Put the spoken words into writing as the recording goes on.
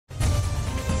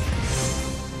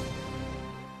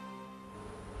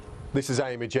This is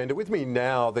AM Agenda. With me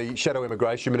now, the Shadow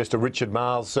Immigration Minister, Richard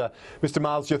Marles. Mr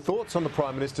Marles, your thoughts on the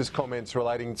Prime Minister's comments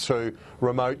relating to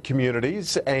remote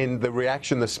communities and the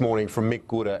reaction this morning from Mick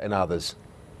Gooda and others?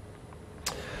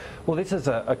 Well, this is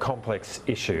a complex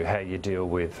issue, how you deal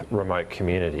with remote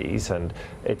communities, and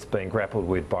it's been grappled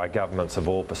with by governments of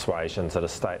all persuasions at a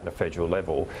state and a federal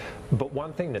level. But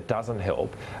one thing that doesn't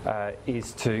help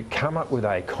is to come up with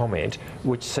a comment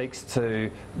which seeks to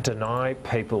deny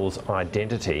people's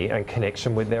identity and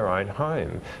connection with their own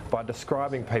home by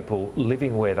describing people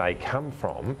living where they come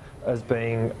from as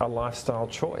being a lifestyle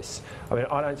choice. I mean,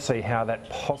 I don't see how that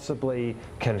possibly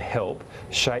can help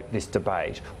shape this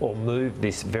debate or move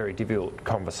this very difficult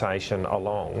conversation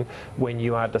along when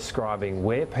you are describing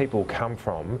where people come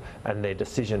from and their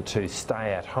decision to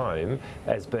stay at home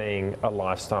as being a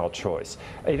lifestyle choice.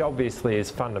 It obviously is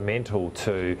fundamental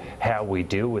to how we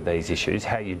deal with these issues,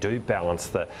 how you do balance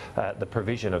the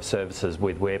provision of services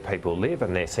with where people live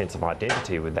and their sense of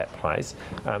identity with that place.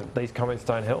 These comments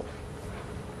don't help.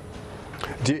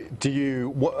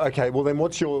 Okay, well then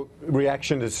what's your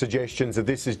reaction to suggestions that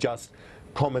this is just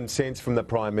common sense from the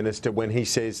Prime Minister when he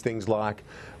says things like,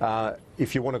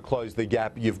 if you want to close the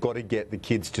gap, you've got to get the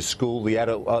kids to school, the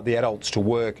adults to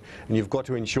work, and you've got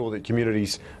to ensure that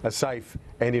communities are safe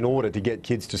and in order to get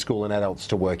kids to school and adults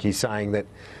to work. He's saying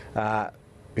that,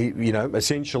 you know,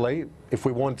 essentially, if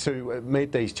we want to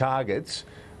meet these targets,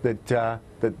 that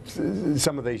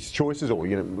some of these choices or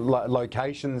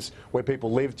locations where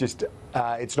people live, just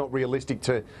it's not realistic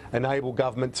to enable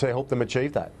government to help them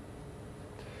achieve that.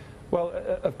 Well,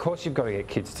 of course you've got to get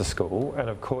kids to school, and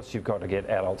of course you've got to get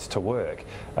adults to work.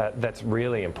 That's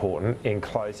really important in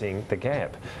closing the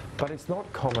gap. But it's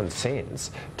not common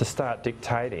sense to start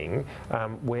dictating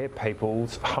where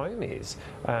people's home is.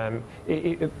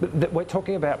 We're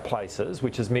talking about places,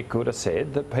 which as Mick Gooda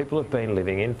said, that people have been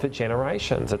living in for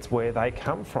generations. It's where they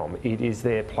come from. It is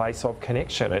their place of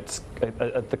connection. It's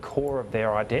at the core of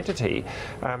their identity.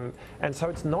 And so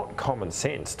it's not common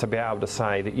sense to be able to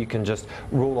say that you can just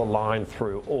rule a line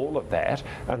through all of that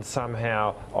and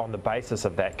somehow on the basis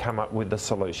of that come up with the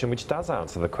solution which does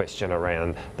answer the question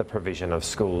around the provision of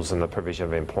schools and the provision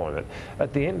of employment.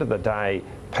 At the end of the day,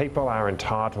 people are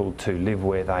entitled to live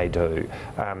where they do,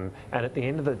 and at the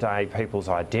end of the day, people's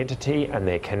identity and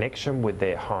their connection with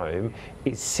their home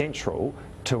is central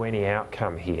to any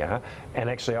outcome here, and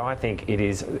actually I think it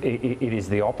is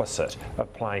the opposite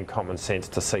of plain common sense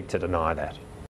to seek to deny that.